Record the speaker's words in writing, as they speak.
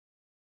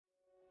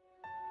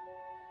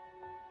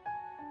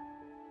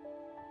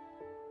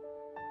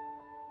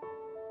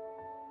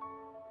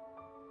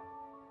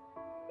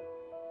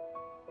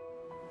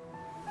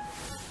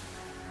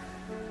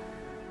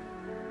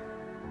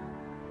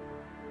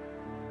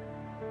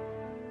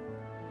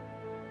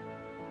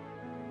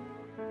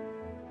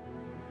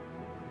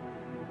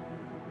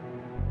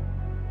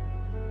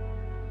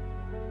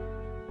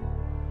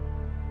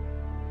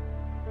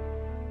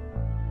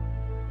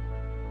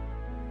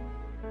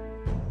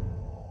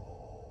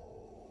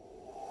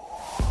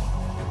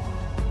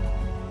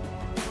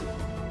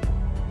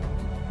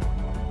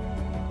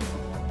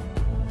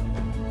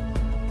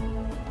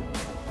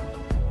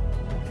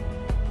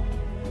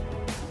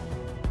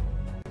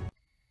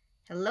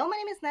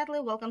is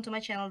Natalie. Welcome to my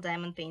channel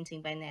Diamond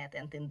Painting by Nat,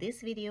 and in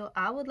this video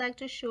I would like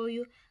to show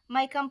you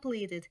my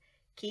completed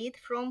kit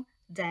from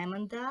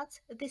Diamond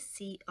Dotz, the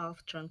Sea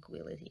of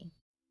Tranquility.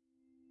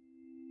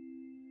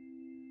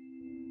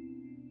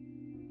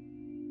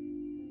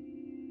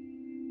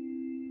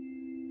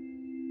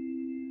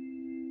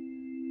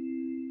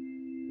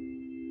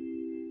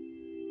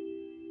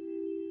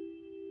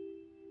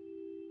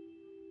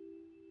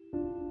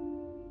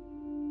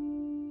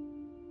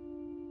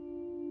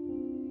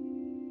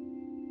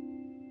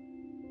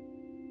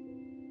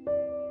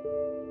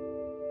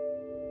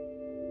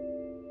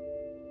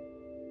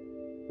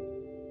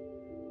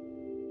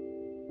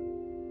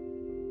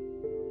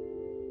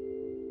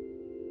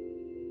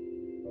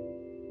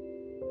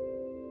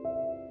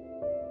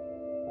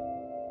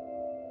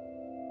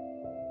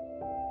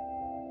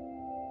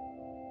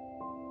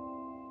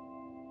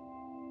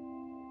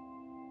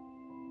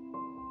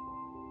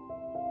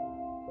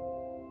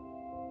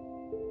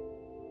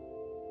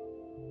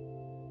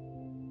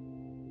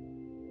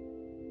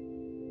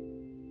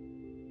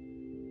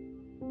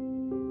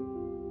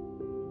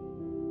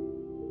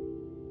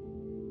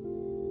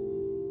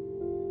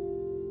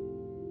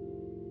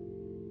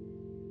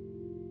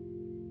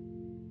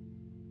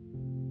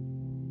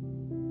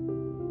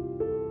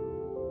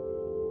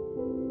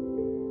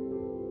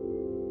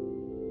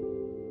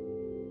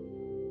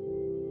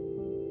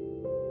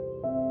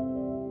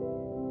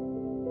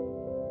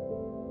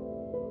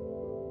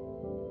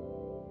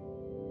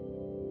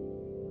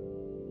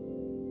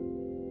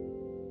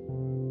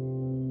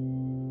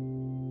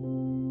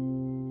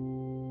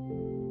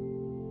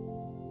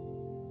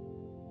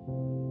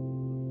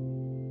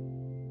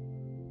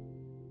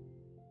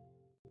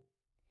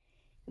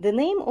 The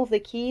name of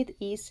the kit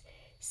is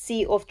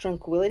Sea of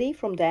Tranquility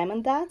from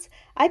Diamond Dotz.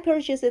 I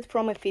purchased it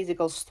from a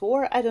physical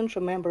store. I don't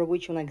remember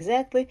which one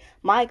exactly,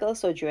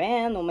 Michael's or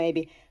Joanne or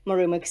maybe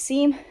Marie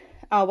Maxime.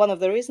 One of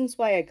the reasons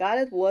why I got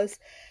it was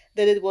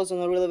that it was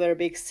on a really very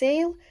big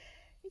sale,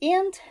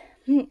 and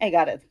I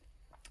got it.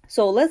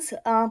 So let's,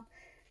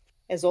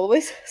 as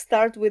always,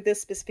 start with the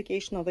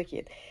specification of the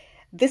kit.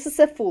 This is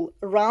a full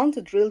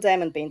round drill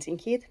diamond painting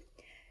kit.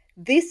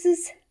 This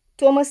is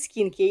Thomas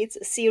Kincaid's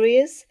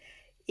series,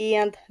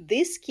 and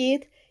this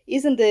kit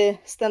is in the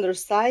standard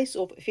size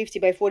of 50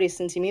 by 40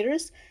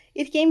 centimeters.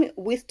 It came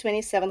with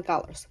 27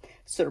 colors.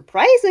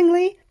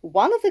 Surprisingly,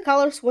 one of the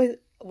colors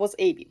was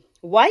AB.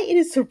 Why it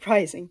is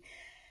surprising?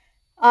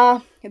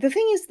 The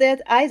thing is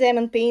that I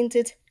diamond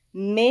painted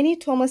many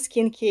Thomas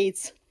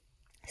Kincaid's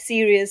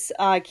series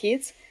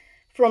kits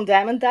from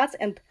Diamond Dotz,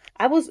 and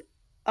I was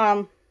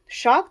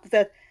shocked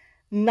that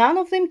none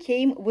of them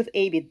came with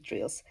AB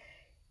drills.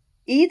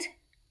 It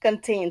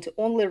contained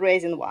only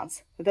resin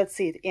ones. That's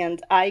it.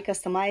 And I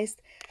customized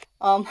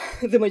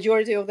the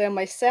majority of them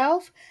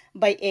myself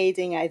by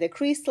adding either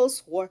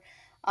crystals or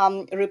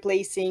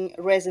replacing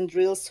resin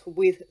drills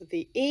with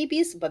the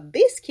ABs. But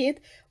this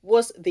kit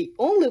was the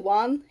only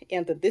one,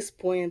 and at this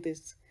point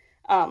is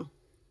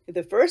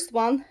the first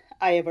one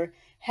I ever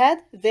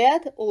had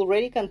that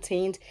already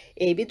contained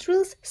AB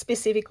drills,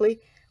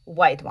 specifically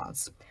white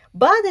ones.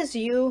 But as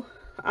you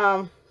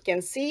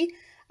can see,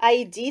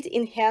 I did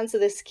enhance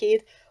this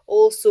kit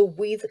also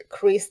with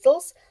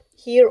crystals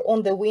here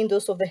on the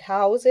windows of the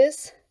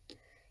houses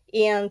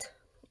and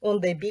on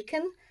the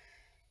beacon.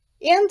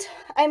 And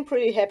I'm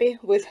pretty happy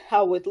with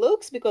how it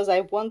looks because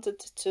I wanted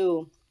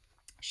to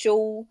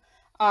show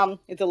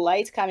the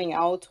light coming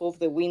out of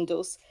the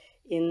windows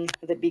in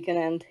the beacon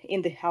and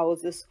in the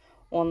houses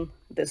on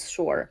this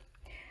shore.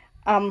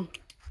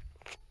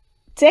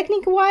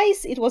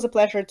 Technique-wise, it was a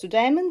pleasure to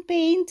diamond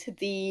paint.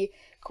 The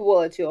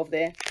quality of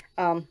the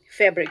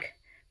fabric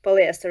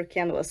polyester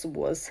canvas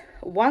was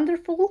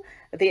wonderful.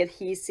 The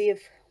adhesive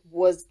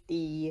was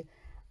the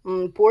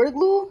pour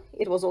glue.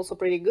 It was also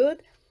pretty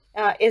good.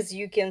 As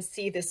you can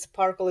see, the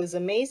sparkle is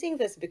amazing.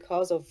 That's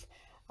because of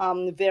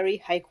very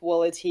high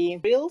quality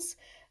reels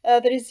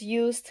that is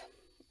used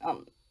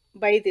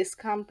by this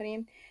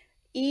company.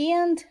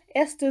 And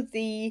as to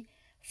the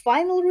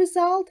final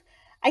result,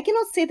 I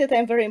cannot say that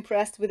I'm very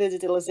impressed with the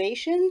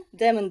detailization.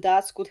 Diamond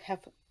Dotz could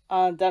have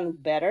done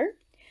better.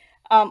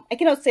 I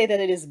cannot say that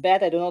it is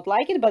bad. I do not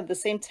like it, but at the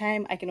same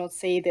time, I cannot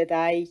say that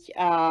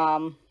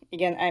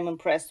I'm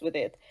impressed with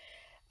it.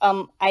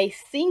 I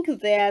think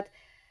that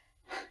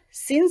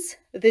since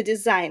the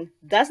design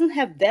doesn't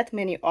have that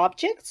many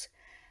objects,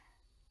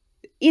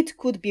 it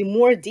could be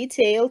more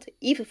detailed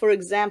if, for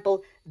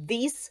example,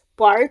 this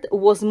part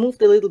was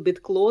moved a little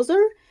bit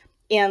closer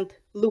and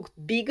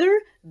looked bigger.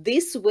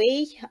 This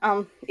way,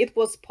 it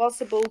was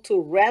possible to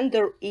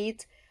render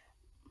it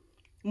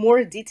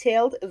more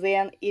detailed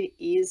than it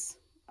is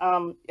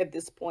at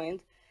this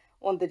point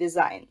on the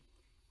design.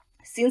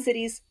 Since it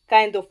is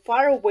kind of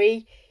far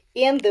away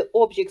and the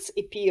objects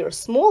appear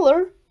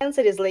smaller, hence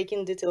it is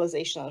lacking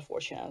detailization,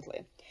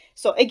 unfortunately.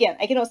 So again,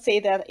 I cannot say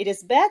that it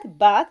is bad,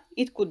 but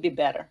it could be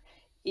better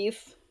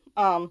if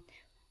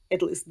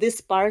at least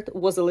this part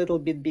was a little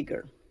bit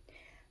bigger.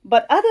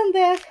 But other than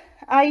that,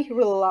 I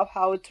really love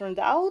how it turned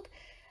out.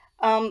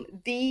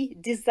 The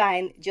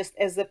design, just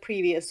as the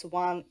previous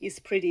one, is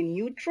pretty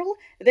neutral.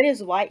 That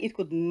is why it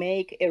could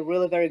make a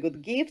really very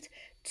good gift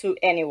to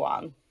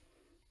anyone.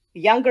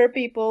 Younger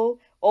people,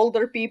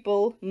 older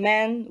people,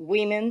 men,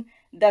 women,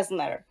 doesn't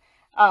matter.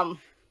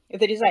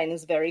 The design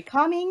is very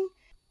calming,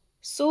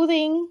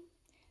 soothing,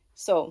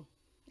 so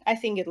I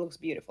think it looks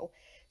beautiful.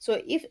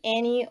 So if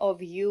any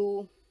of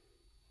you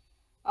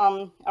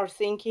are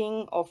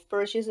thinking of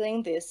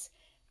purchasing this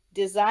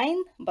design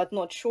but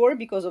not sure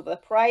because of the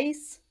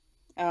price,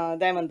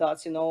 Diamond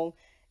Dots,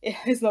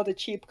 is not a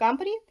cheap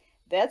company.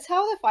 That's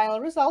how the final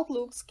result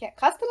looks,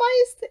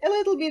 customized a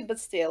little bit, but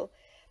still.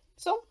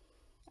 So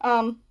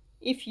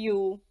if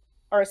you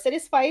are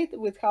satisfied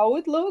with how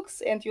it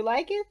looks and you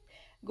like it,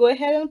 go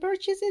ahead and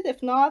purchase it.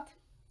 If not,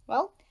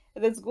 well,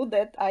 that's good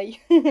that I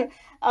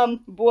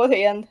bought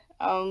and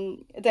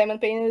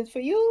diamond painted it for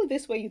you.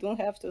 This way you don't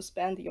have to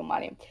spend your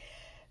money.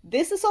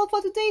 This is all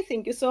for today.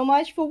 Thank you so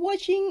much for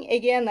watching.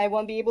 Again, I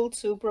won't be able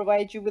to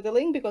provide you with a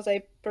link because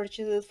I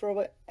purchased it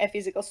from a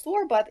physical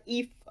store, but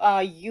if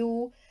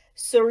you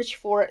search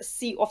for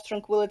Sea of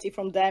Tranquility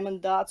from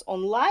Diamond Dots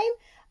online,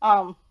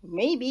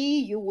 maybe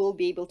you will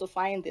be able to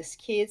find these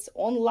kits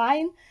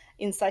online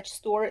in such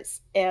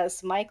stores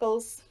as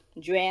Michael's,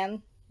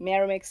 Joanne,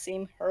 Mary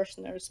Maxim,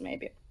 Hirschner's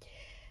maybe.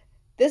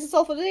 This is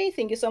all for today.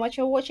 Thank you so much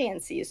for watching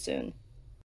and see you soon.